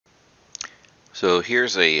So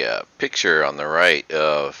here's a picture on the right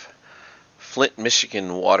of Flint,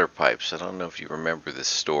 Michigan water pipes. I don't know if you remember this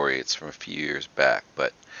story. It's from a few years back,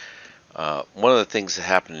 but one of the things that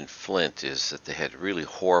happened in Flint is that they had really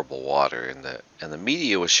horrible water, and the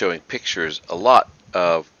media was showing pictures, a lot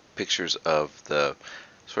of pictures of the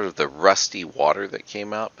sort of the rusty water that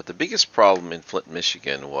came out. But the biggest problem in Flint,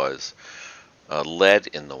 Michigan was lead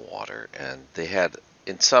in the water, and they had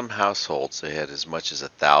in some households they had as much as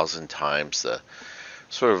 1,000 times the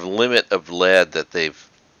sort of limit of lead that they've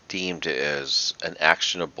deemed as an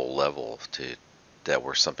actionable level to that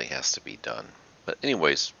where something has to be done. But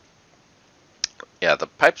anyways, yeah, the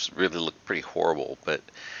pipes really look pretty horrible, but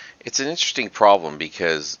it's an interesting problem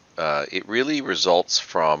because it really results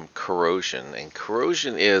from corrosion, and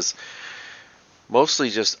corrosion is mostly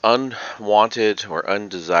just unwanted or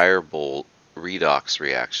undesirable redox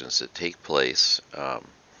reactions that take place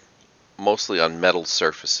mostly on metal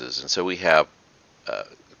surfaces. And so we have uh,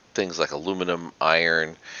 things like aluminum,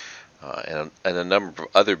 iron, and a number of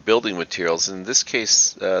other building materials. In this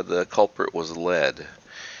case, the culprit was lead.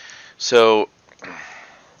 So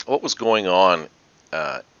what was going on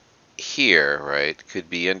here, right, could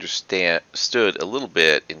be understood a little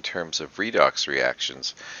bit in terms of redox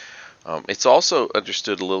reactions. It's also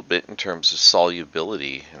understood a little bit in terms of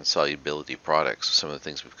solubility and solubility products, some of the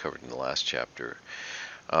things we've covered in the last chapter.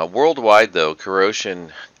 Worldwide, though,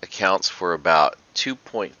 corrosion accounts for about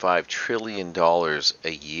 $2.5 trillion a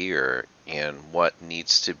year in what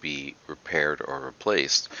needs to be repaired or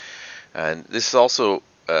replaced. And this is also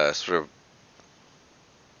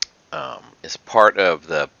is part of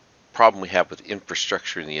the problem we have with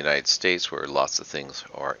infrastructure in the United States, where lots of things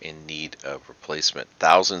are in need of replacement.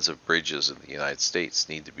 Thousands of bridges in the United States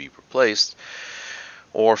need to be replaced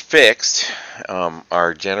or fixed,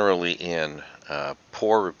 are generally in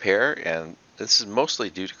poor repair, and this is mostly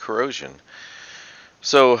due to corrosion.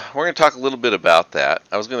 So we're going to talk a little bit about that.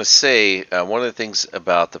 I was going to say one of the things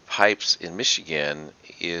about the pipes in Michigan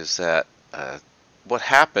is that what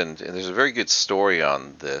happened, and there's a very good story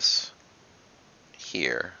on this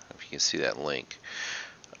here, if you can see that link.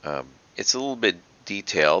 It's a little bit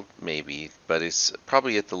detailed, maybe, but it's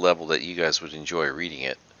probably at the level that you guys would enjoy reading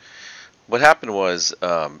it. What happened was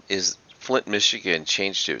is Flint, Michigan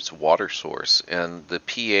changed its water source, and the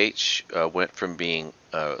pH went from being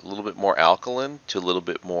a little bit more alkaline to a little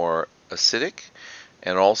bit more acidic,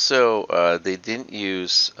 and also they didn't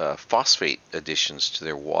use phosphate additions to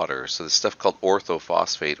their water. So the stuff called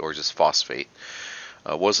orthophosphate, or just phosphate,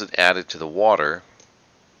 wasn't added to the water.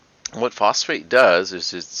 What phosphate does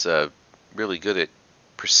is it's really good at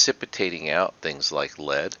precipitating out things like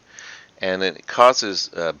lead, and it causes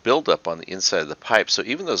buildup on the inside of the pipe. So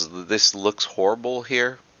even though this looks horrible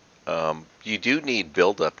here, you do need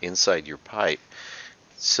buildup inside your pipe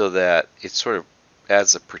so that it sort of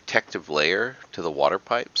adds a protective layer to the water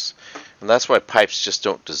pipes. And that's why pipes just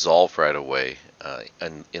don't dissolve right away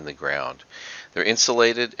in the ground. They're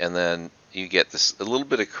insulated, and then you get this a little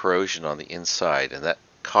bit of corrosion on the inside, and that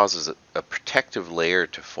causes a protective layer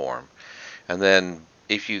to form. And then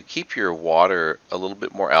if you keep your water a little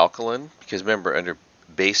bit more alkaline, because remember, under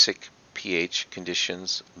basic pH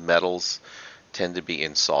conditions, metals tend to be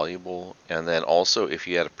insoluble, and then also if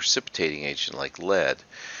you add a precipitating agent like lead,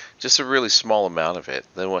 just a really small amount of it,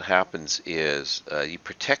 then what happens is you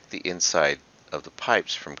protect the inside of the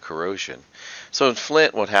pipes from corrosion. So in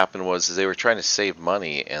Flint, what happened was they were trying to save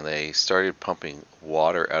money, and they started pumping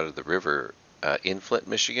water out of the river in Flint,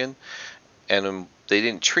 Michigan, and they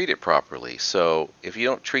didn't treat it properly. So if you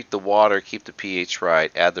don't treat the water, keep the pH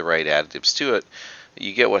right, add the right additives to it,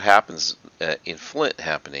 you get what happens in Flint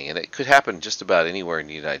happening. And it could happen just about anywhere in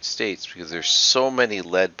the United States, because there's so many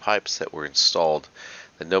lead pipes that were installed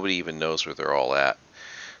that nobody even knows where they're all at.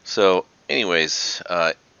 So anyways,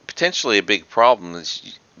 potentially a big problem,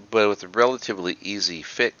 but with a relatively easy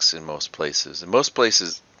fix in most places. And most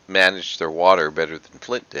places manage their water better than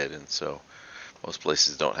Flint did, and so most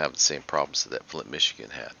places don't have the same problems that Flint, Michigan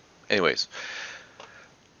had. Anyways,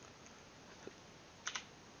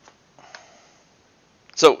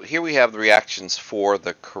 so here we have the reactions for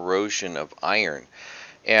the corrosion of iron,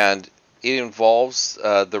 and it involves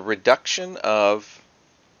the reduction of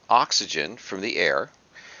oxygen from the air,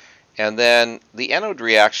 and then the anode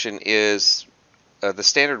reaction is the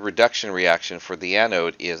standard reduction reaction for the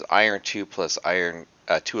anode is iron 2 plus iron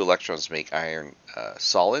 2 electrons make iron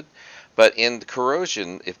solid. But in the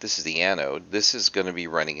corrosion, if this is the anode, this is going to be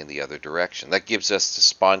running in the other direction. That gives us the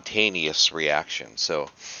spontaneous reaction. So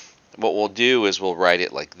what we'll do is we'll write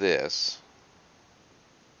it like this.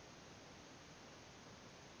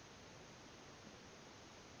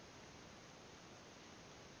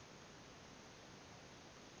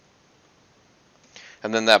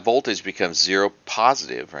 And then that voltage becomes zero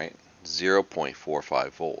positive, right? 0.45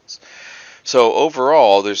 volts. So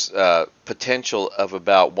overall, there's a potential of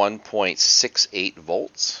about 1.68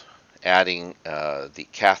 volts, adding the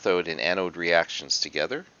cathode and anode reactions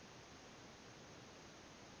together.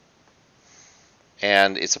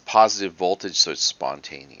 And it's a positive voltage, so it's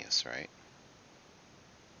spontaneous, right?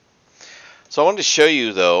 So I wanted to show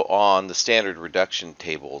you, though, on the standard reduction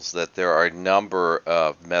tables that there are a number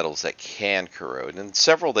of metals that can corrode, and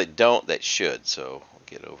several that don't that should. So I'll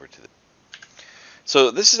get over to the...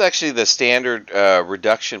 So this is actually the standard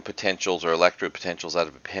reduction potentials or electrode potentials out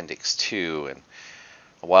of Appendix 2. And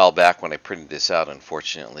a while back when I printed this out,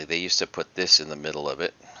 unfortunately, they used to put this in the middle of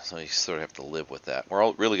it. So you sort of have to live with that.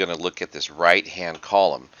 We're really going to look at this right-hand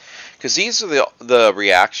column, because these are the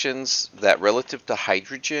reactions that relative to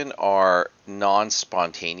hydrogen are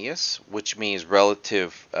non-spontaneous, which means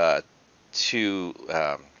relative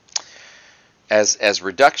to as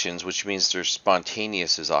reductions, which means they're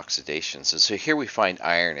spontaneous as oxidations. And so here we find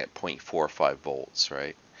iron at 0.45 volts,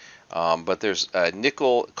 right? But there's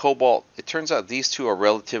nickel, cobalt. It turns out these two are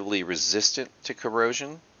relatively resistant to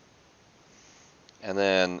corrosion. And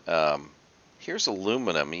then here's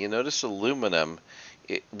aluminum. You notice aluminum,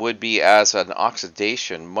 it would be as an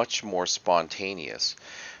oxidation much more spontaneous,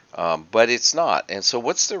 but it's not. And so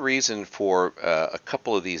what's the reason for a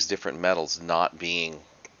couple of these different metals not being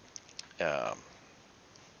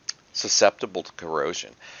susceptible to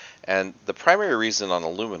corrosion? And the primary reason on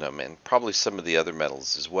aluminum, and probably some of the other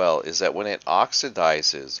metals as well, is that when it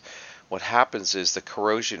oxidizes, what happens is the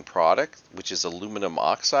corrosion product, which is aluminum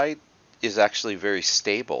oxide, is actually very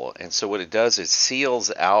stable. And so what it does is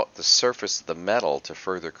seals out the surface of the metal to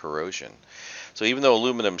further corrosion. So even though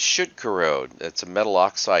aluminum should corrode, it's a metal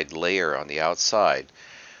oxide layer on the outside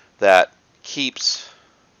that keeps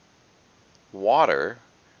water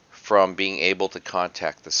from being able to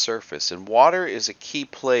contact the surface. And water is a key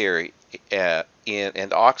player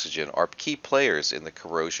and oxygen are key players in the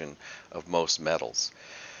corrosion of most metals.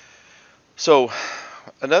 So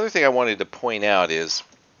another thing I wanted to point out is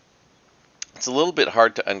it's a little bit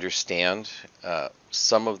hard to understand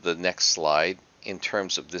some of the next slide in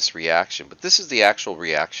terms of this reaction, but this is the actual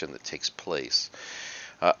reaction that takes place.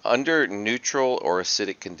 Under neutral or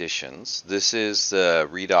acidic conditions, this is the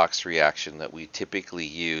redox reaction that we typically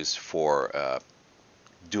use for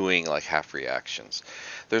doing like half reactions.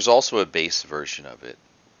 There's also a base version of it.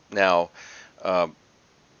 Now,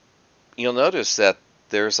 you'll notice that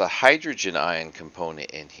there's a hydrogen ion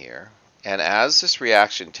component in here. And as this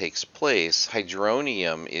reaction takes place,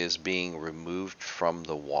 hydronium is being removed from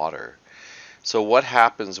the water. So what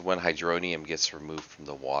happens when hydronium gets removed from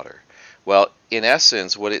the water? Well, in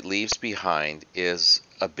essence, what it leaves behind is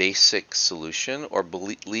a basic solution, or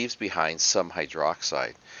leaves behind some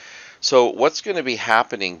hydroxide. So what's going to be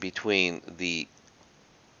happening between the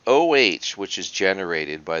OH, which is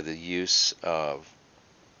generated by the use of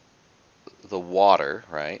the water,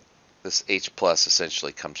 right? This H plus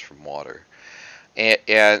essentially comes from water,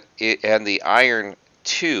 and the iron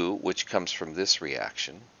 2, which comes from this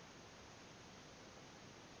reaction,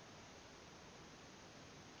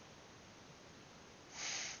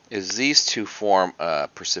 is these two form a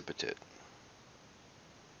precipitate.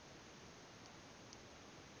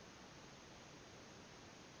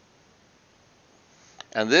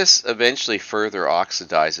 And this eventually further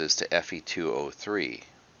oxidizes to Fe2O3.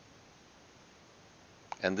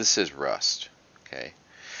 And this is rust. Okay,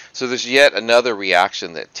 so there's yet another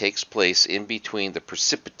reaction that takes place in between the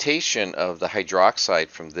precipitation of the hydroxide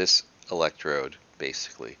from this electrode,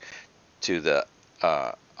 basically, to the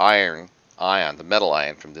iron ion, the metal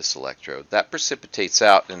ion from this electrode. That precipitates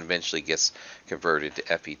out and eventually gets converted to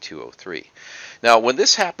Fe2O3. Now, when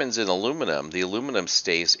this happens in aluminum, the aluminum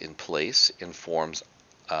stays in place and forms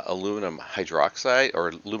aluminum hydroxide,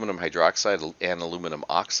 or aluminum hydroxide and aluminum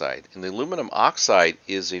oxide. And the aluminum oxide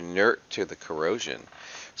is inert to the corrosion.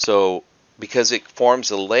 So because it forms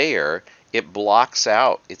a layer, it blocks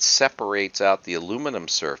out, it separates out the aluminum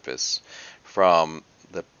surface from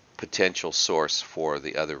the potential source for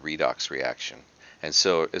the other redox reaction. And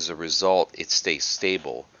so as a result, it stays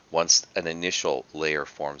stable once an initial layer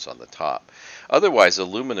forms on the top. Otherwise,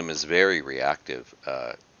 aluminum is very reactive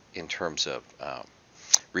in terms of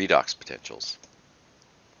redox potentials.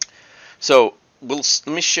 So let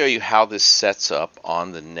me show you how this sets up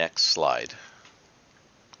on the next slide.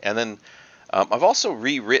 And then I've also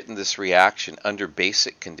rewritten this reaction under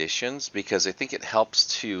basic conditions because I think it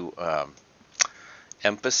helps to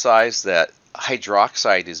emphasize that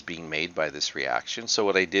hydroxide is being made by this reaction. So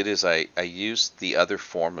what I did is I used the other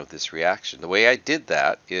form of this reaction. The way I did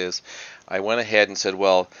that is I went ahead and said,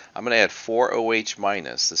 well, I'm going to add 4OH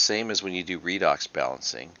minus, the same as when you do redox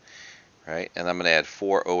balancing, right? And I'm going to add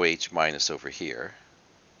 4OH minus over here.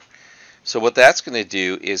 So what that's going to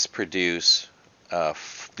do is produce,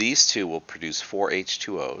 these two will produce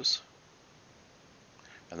 4H2Os.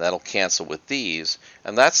 And that'll cancel with these,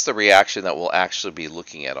 and that's the reaction that we'll actually be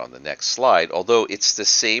looking at on the next slide, although it's the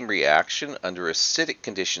same reaction under acidic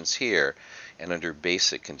conditions here and under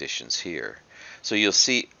basic conditions here. So you'll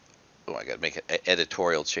see, oh, I got to make an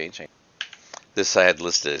editorial change. This I had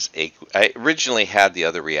listed as I originally had the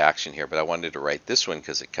other reaction here, but I wanted to write this one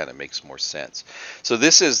because it kind of makes more sense. So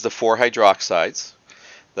this is the 4 hydroxides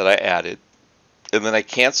that I added, and then I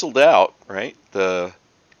canceled out, right, the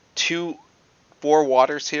 4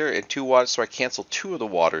 waters here and 2 waters, so I cancel 2 of the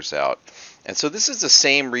waters out. And so this is the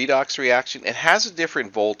same redox reaction. It has a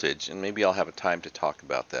different voltage, and maybe I'll have a time to talk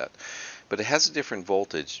about that. But it has a different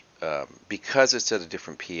voltage because it's at a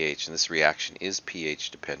different pH, and this reaction is pH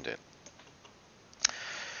dependent.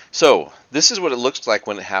 So this is what it looks like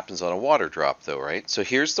when it happens on a water drop, though, right? So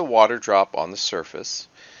here's the water drop on the surface.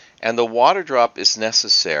 And the water drop is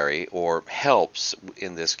necessary, or helps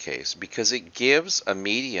in this case, because it gives a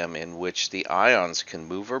medium in which the ions can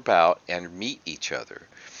move about and meet each other.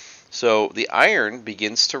 So the iron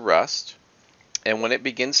begins to rust, and when it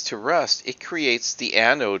begins to rust, it creates the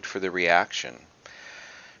anode for the reaction.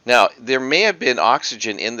 Now, there may have been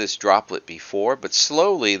oxygen in this droplet before, but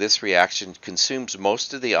slowly this reaction consumes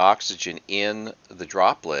most of the oxygen in the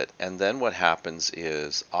droplet, and then what happens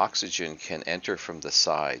is oxygen can enter from the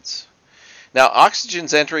sides. Now,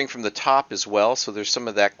 oxygen's entering from the top as well, so there's some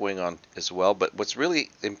of that going on as well, but what's really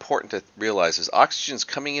important to realize is oxygen's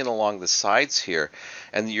coming in along the sides here,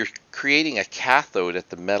 and you're creating a cathode at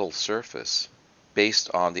the metal surface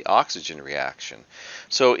based on the oxygen reaction.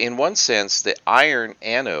 So in one sense, the iron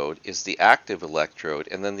anode is the active electrode,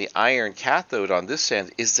 and then the iron cathode on this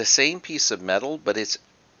end is the same piece of metal, but it's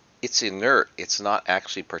inert. It's not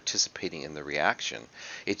actually participating in the reaction.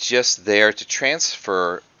 It's just there to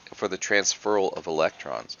transfer, for the transferal of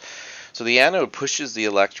electrons. So the anode pushes the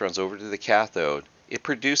electrons over to the cathode. It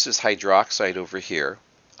produces hydroxide over here,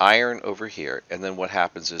 iron over here, and then what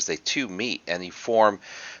happens is they two meet and you form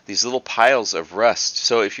these little piles of rust.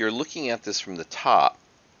 So if you're looking at this from the top,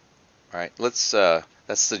 right, that's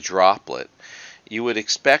the droplet, you would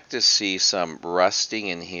expect to see some rusting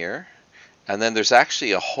in here, and then there's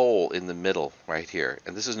actually a hole in the middle right here,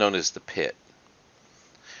 and this is known as the pit,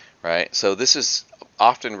 right? So this is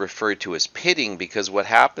often referred to as pitting because what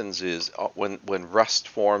happens is when rust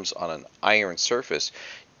forms on an iron surface,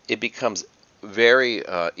 it becomes very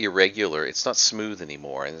irregular. It's not smooth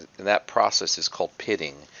anymore, and that process is called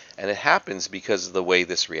pitting, and it happens because of the way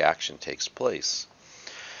this reaction takes place.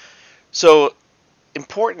 So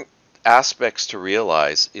important aspects to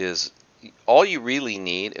realize is all you really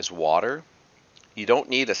need is water. You don't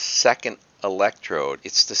need a second electrode.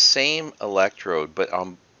 It's the same electrode, but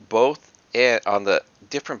on the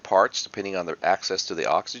different parts, depending on the access to the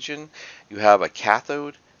oxygen, you have a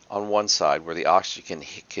cathode on one side where the oxygen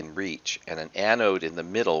can reach, and an anode in the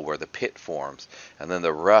middle where the pit forms, and then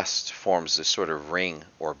the rust forms this sort of ring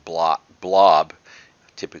or blob,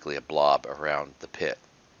 typically a blob around the pit.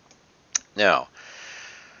 Now,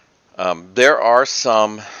 there are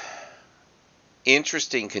some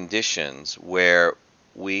interesting conditions where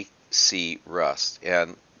we see rust,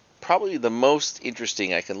 and probably the most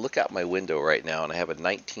interesting, I can look out my window right now and I have a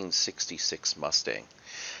 1966 Mustang,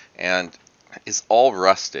 and it's all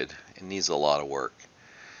rusted and needs a lot of work.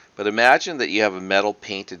 But imagine that you have a metal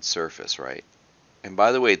painted surface, right? And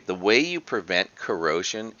by the way you prevent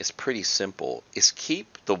corrosion is pretty simple. Is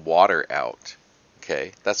keep the water out.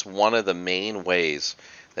 Okay? That's one of the main ways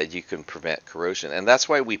that you can prevent corrosion. And that's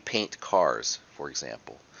why we paint cars, for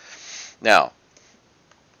example. Now,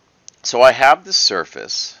 so I have this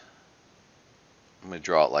surface. I'm going to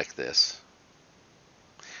draw it like this.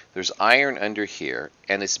 There's iron under here,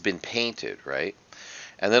 and it's been painted, right?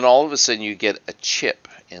 And then all of a sudden you get a chip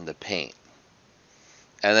in the paint.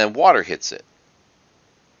 And then water hits it.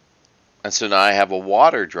 And so now I have a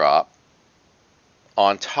water drop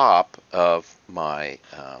on top of my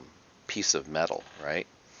piece of metal, right?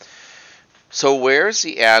 So where's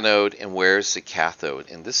the anode and where's the cathode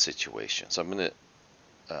in this situation? So I'm going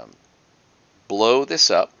to blow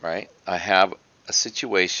this up, right? I have a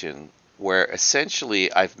situation where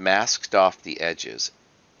essentially I've masked off the edges.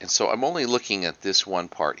 And so I'm only looking at this one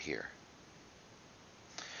part here.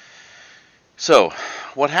 So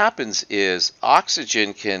what happens is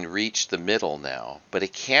oxygen can reach the middle now, but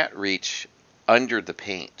it can't reach under the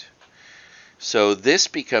paint. So this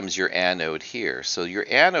becomes your anode here. So your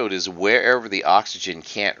anode is wherever the oxygen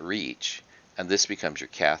can't reach, and this becomes your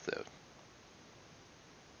cathode.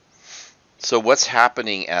 So what's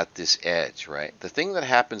happening at this edge, right? The thing that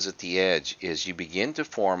happens at the edge is you begin to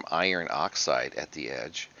form iron oxide at the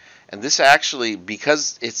edge. And this actually,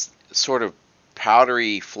 because it's sort of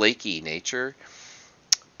powdery, flaky nature,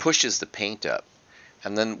 pushes the paint up.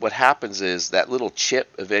 And then what happens is that little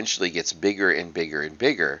chip eventually gets bigger and bigger and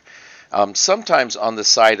bigger. Sometimes on the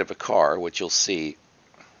side of a car, what you'll see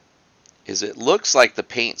is it looks like the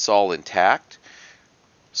paint's all intact.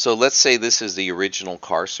 So let's say this is the original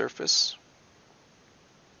car surface.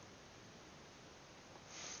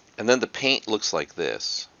 And then the paint looks like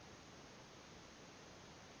this.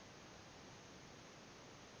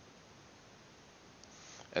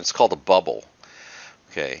 And it's called a bubble.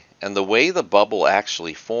 Okay, and the way the bubble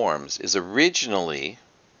actually forms is originally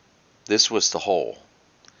this was the hole.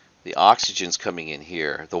 The oxygen's coming in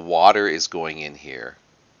here. The water is going in here.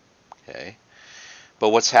 Okay. But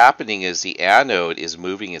what's happening is the anode is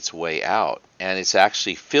moving its way out, and it's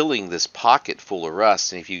actually filling this pocket full of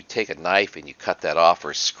rust. And if you take a knife and you cut that off, or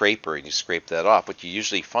a scraper and you scrape that off, what you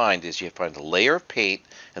usually find is you find a layer of paint,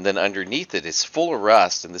 and then underneath it it's full of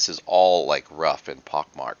rust, and this is all like rough and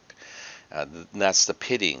pockmarked. And that's the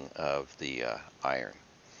pitting of the iron.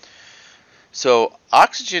 So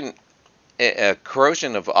oxygen,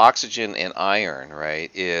 corrosion of oxygen and iron, right,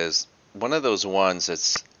 is one of those ones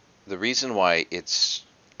that's the reason why it's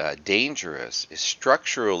dangerous is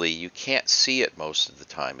structurally you can't see it most of the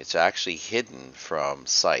time. It's actually hidden from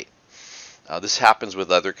sight. This happens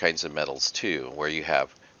with other kinds of metals too, where you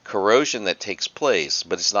have corrosion that takes place,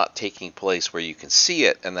 but it's not taking place where you can see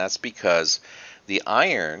it, and that's because the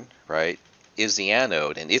iron, right, is the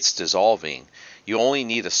anode and it's dissolving. You only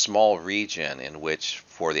need a small region in which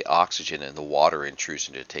for the oxygen and the water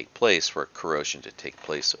intrusion to take place, for corrosion to take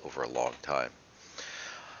place over a long time.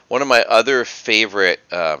 One of my other favorite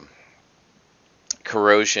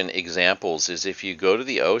corrosion examples is if you go to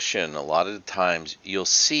the ocean, a lot of the times you'll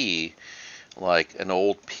see like an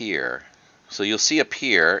old pier. So you'll see a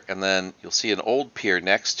pier, and then you'll see an old pier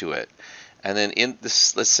next to it. And then in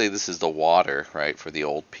this, let's say this is the water, right, for the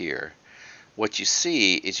old pier. What you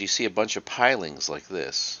see is you see a bunch of pilings like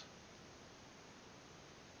this.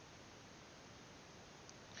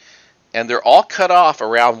 And they're all cut off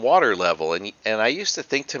around water level. And I used to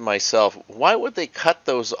think to myself, why would they cut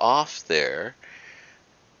those off there?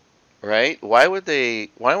 Right? Why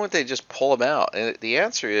wouldn't they just pull them out? And the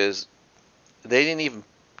answer is they didn't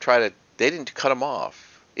cut them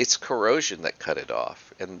off. It's corrosion that cut it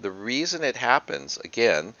off. And the reason it happens,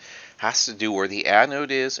 again, has to do where the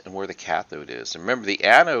anode is and where the cathode is. And remember, the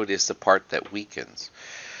anode is the part that weakens.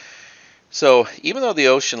 So even though the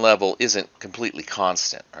ocean level isn't completely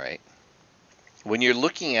constant, right? When you're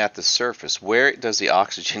looking at the surface, where does the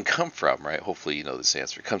oxygen come from, right? Hopefully you know this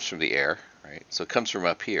answer. It comes from the air, right? So it comes from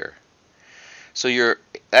up here. So your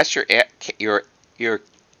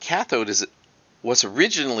cathode is what's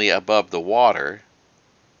originally above the water,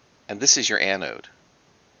 and this is your anode.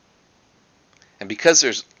 And because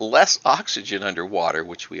there's less oxygen underwater,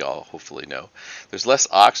 which we all hopefully know, there's less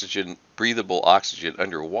oxygen, breathable oxygen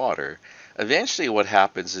underwater, eventually what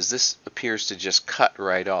happens is this appears to just cut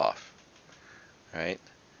right off. Right?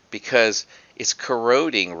 Because it's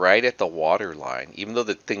corroding right at the water line. Even though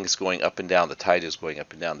the thing is going up and down, the tide is going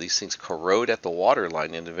up and down, these things corrode at the water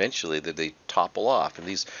line, and eventually they topple off. And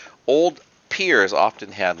these old piers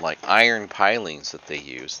often had like iron pilings that they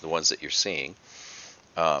use, the ones that you're seeing.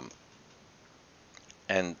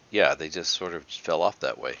 And yeah, they just sort of fell off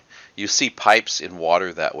that way. You see pipes in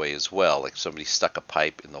water that way as well, like somebody stuck a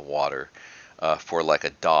pipe in the water for like a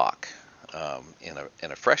dock.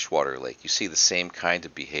 In a freshwater lake, you see the same kind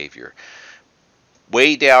of behavior.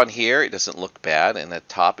 Way down here, it doesn't look bad, and at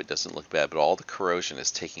top, it doesn't look bad, but all the corrosion is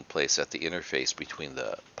taking place at the interface between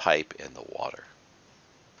the pipe and the water.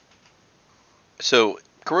 So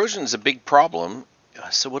corrosion is a big problem.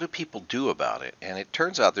 So what do people do about it? And it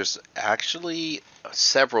turns out there's actually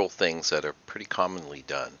several things that are pretty commonly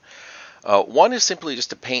done. One is simply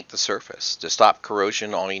just to paint the surface. To stop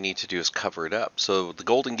corrosion, all you need to do is cover it up. So the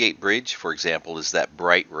Golden Gate Bridge, for example, is that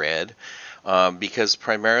bright red because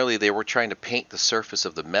primarily they were trying to paint the surface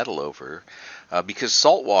of the metal over because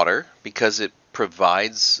salt water, because it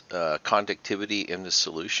provides conductivity in the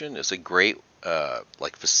solution, is a great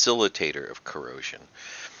like facilitator of corrosion.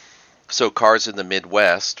 So cars in the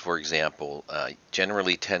Midwest, for example,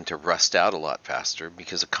 generally tend to rust out a lot faster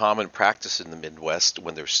because a common practice in the Midwest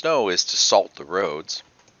when there's snow is to salt the roads.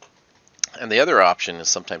 And the other option is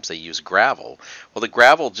sometimes they use gravel. Well, the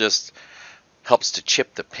gravel just helps to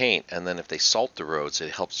chip the paint, and then if they salt the roads,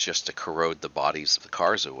 it helps just to corrode the bodies of the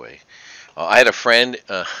cars away. I had a friend,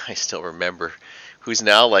 I still remember, who's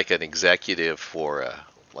now like an executive for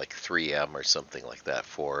like 3M or something like that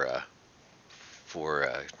for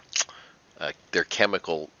their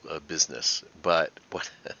chemical business. But what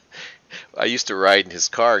I used to ride in his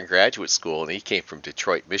car in graduate school, and he came from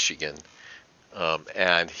Detroit, Michigan.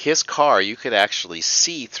 And his car, you could actually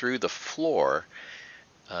see through the floor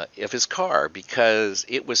of his car because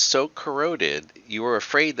it was so corroded. You were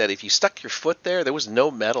afraid that if you stuck your foot there, there was no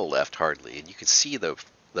metal left hardly, and you could see the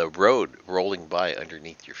road rolling by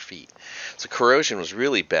underneath your feet. So corrosion was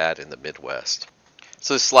really bad in the Midwest.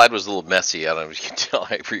 So this slide was a little messy. I don't know if you can tell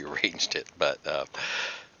I rearranged it, but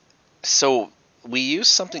so we use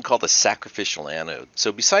something called the sacrificial anode.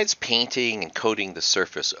 So besides painting and coating the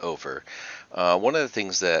surface over, one of the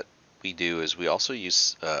things that we do is we also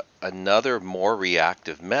use another more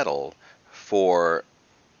reactive metal for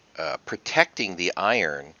protecting the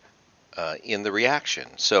iron in the reaction.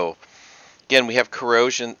 So again, we have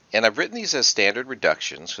corrosion, and I've written these as standard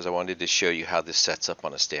reductions because I wanted to show you how this sets up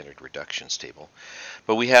on a standard reductions table.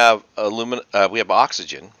 But we have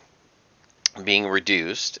oxygen being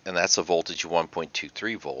reduced, and that's a voltage of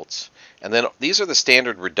 1.23 volts. And then these are the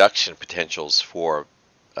standard reduction potentials for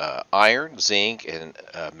iron, zinc, and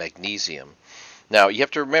magnesium. Now you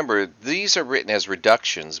have to remember these are written as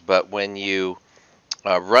reductions, but when you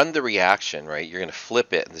run the reaction, right, you're going to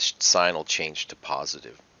flip it and the sign will change to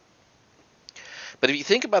positive. But if you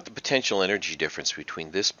think about the potential energy difference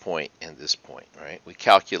between this point and this point, right,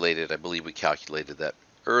 I believe we calculated that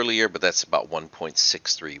earlier, but that's about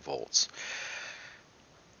 1.63 volts.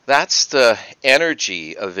 That's the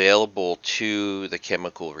energy available to the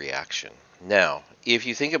chemical reaction. Now, if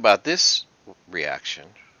you think about this reaction,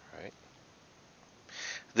 right,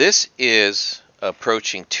 this is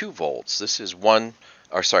approaching 2 volts. This is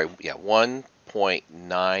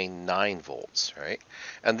 1.99 volts, right?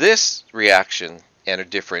 And this reaction and a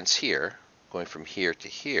difference here, going from here to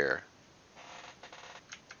here,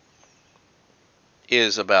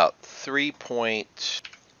 is about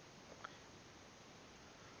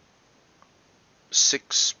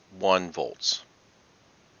 3.61 volts.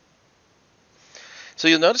 So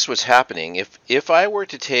you'll notice what's happening. If I were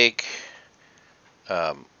to take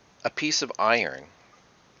a piece of iron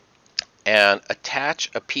and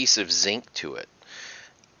attach a piece of zinc to it,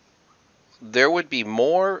 there would be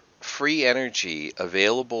more free energy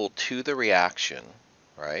available to the reaction,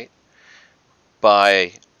 right,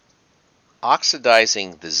 by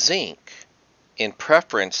oxidizing the zinc in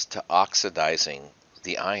preference to oxidizing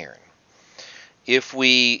the iron. If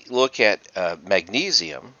we look at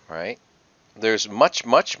magnesium, right, there's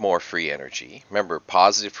much more free energy. Remember,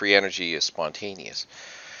 positive free energy is spontaneous.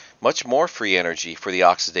 Much more free energy for the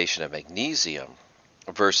oxidation of magnesium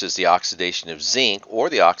versus the oxidation of zinc or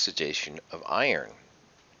the oxidation of iron.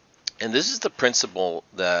 And this is the principle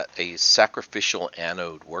that a sacrificial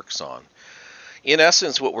anode works on. In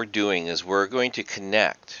essence, what we're doing is we're going to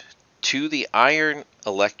connect to the iron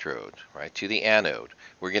electrode, right, to the anode.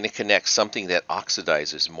 We're going to connect something that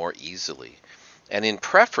oxidizes more easily. And in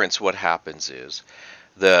preference, what happens is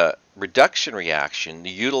the reduction reaction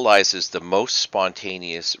utilizes the most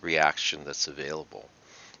spontaneous reaction that's available.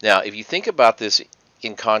 Now, if you think about this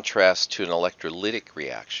in contrast to an electrolytic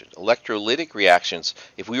reaction, electrolytic reactions,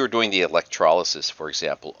 if we were doing the electrolysis, for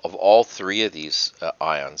example, of all three of these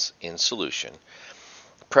ions in solution,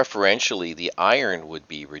 preferentially the iron would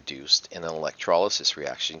be reduced in an electrolysis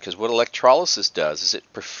reaction, because what electrolysis does is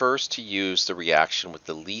it prefers to use the reaction with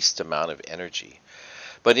the least amount of energy.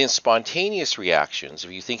 But in spontaneous reactions,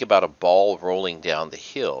 if you think about a ball rolling down the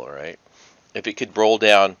hill, right, if it could roll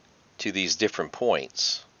down to these different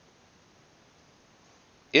points,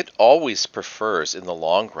 it always prefers in the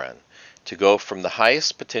long run to go from the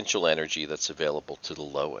highest potential energy that's available to the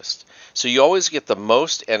lowest. So you always get the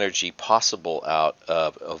most energy possible out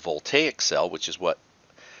of a voltaic cell, which is what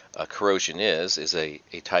corrosion is a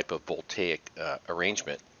type of voltaic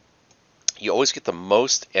arrangement. You always get the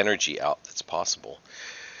most energy out that's possible.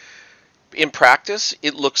 In practice,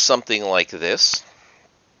 it looks something like this.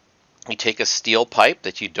 You take a steel pipe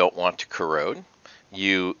that you don't want to corrode.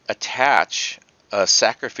 You attach a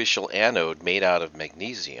sacrificial anode made out of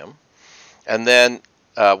magnesium. And then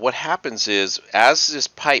what happens is, as this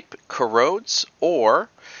pipe corrodes or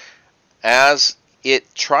as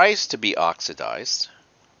it tries to be oxidized,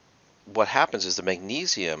 what happens is the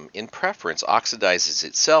magnesium, in preference, oxidizes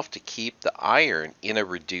itself to keep the iron in a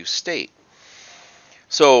reduced state.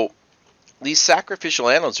 So these sacrificial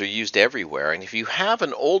anodes are used everywhere, and if you have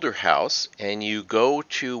an older house and you go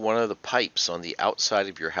to one of the pipes on the outside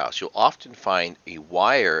of your house, you'll often find a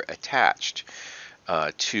wire attached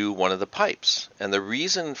to one of the pipes. And the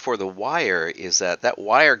reason for the wire is that that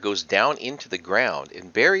wire goes down into the ground,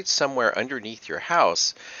 and buried somewhere underneath your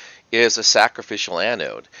house is a sacrificial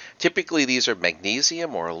anode. Typically these are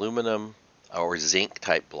magnesium or aluminum or zinc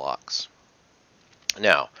type blocks.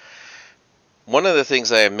 Now, one of the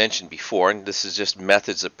things I have mentioned before, and this is just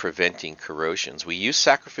methods of preventing corrosions, we use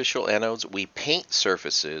sacrificial anodes, we paint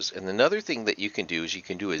surfaces, and another thing that you can do is you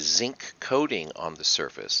can do a zinc coating on the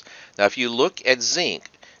surface. Now if you look at zinc,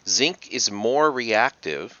 zinc is more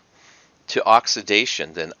reactive to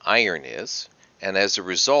oxidation than iron is, and as a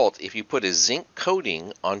result, if you put a zinc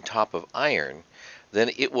coating on top of iron, then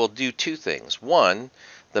it will do two things. One,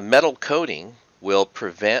 the metal coating will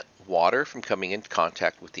prevent water from coming in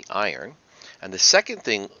contact with the iron. And the second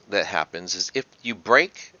thing that happens is if you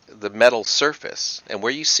break the metal surface, and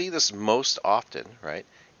where you see this most often, right,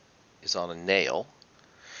 is on a nail,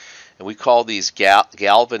 and we call these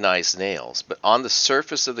galvanized nails, but on the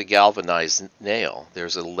surface of the galvanized nail,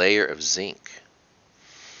 there's a layer of zinc.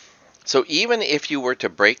 So even if you were to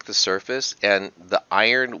break the surface and the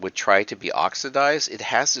iron would try to be oxidized, it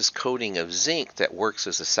has this coating of zinc that works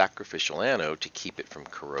as a sacrificial anode to keep it from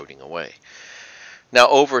corroding away. Now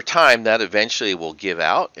over time that eventually will give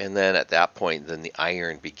out, and then at that point then the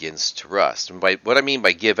iron begins to rust. And what I mean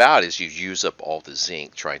by give out is you use up all the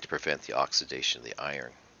zinc trying to prevent the oxidation of the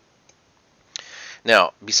iron.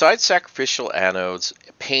 Now besides sacrificial anodes,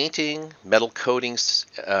 painting, metal coatings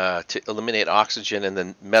to eliminate oxygen, and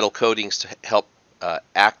then metal coatings to help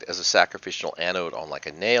act as a sacrificial anode on like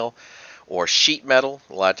a nail, or sheet metal.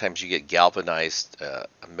 A lot of times you get galvanized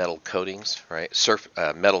metal coatings, right?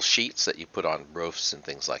 Metal sheets that you put on roofs and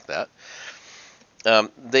things like that.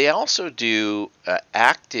 They also do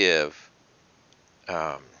active,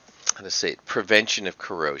 prevention of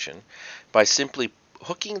corrosion by simply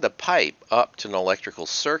hooking the pipe up to an electrical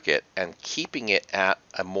circuit and keeping it at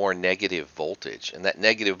a more negative voltage. And that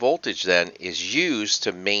negative voltage then is used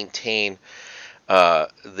to maintain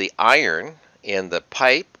the iron in the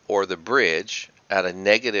pipe or the bridge at a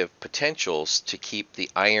negative potentials to keep the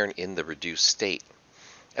iron in the reduced state.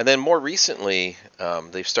 And then more recently,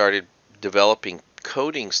 they've started developing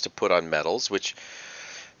coatings to put on metals, which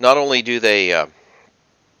not only do they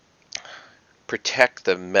protect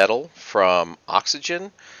the metal from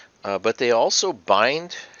oxygen, but they also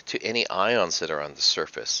bind to any ions that are on the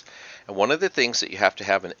surface. And one of the things that you have to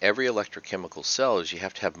have in every electrochemical cell is you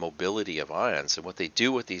have to have mobility of ions. And what they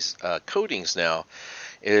do with these coatings now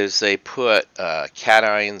is they put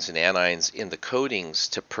cations and anions in the coatings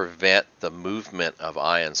to prevent the movement of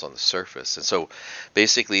ions on the surface. And so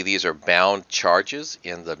basically these are bound charges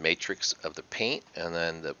in the matrix of the paint, and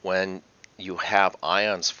then when you have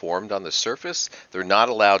ions formed on the surface, they're not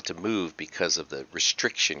allowed to move because of the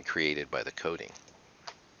restriction created by the coating.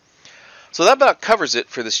 So that about covers it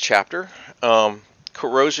for this chapter.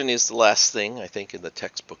 Corrosion is the last thing, I think, in the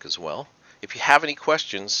textbook as well. If you have any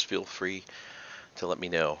questions, feel free to let me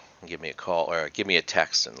know and give me a call or give me a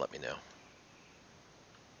text and let me know.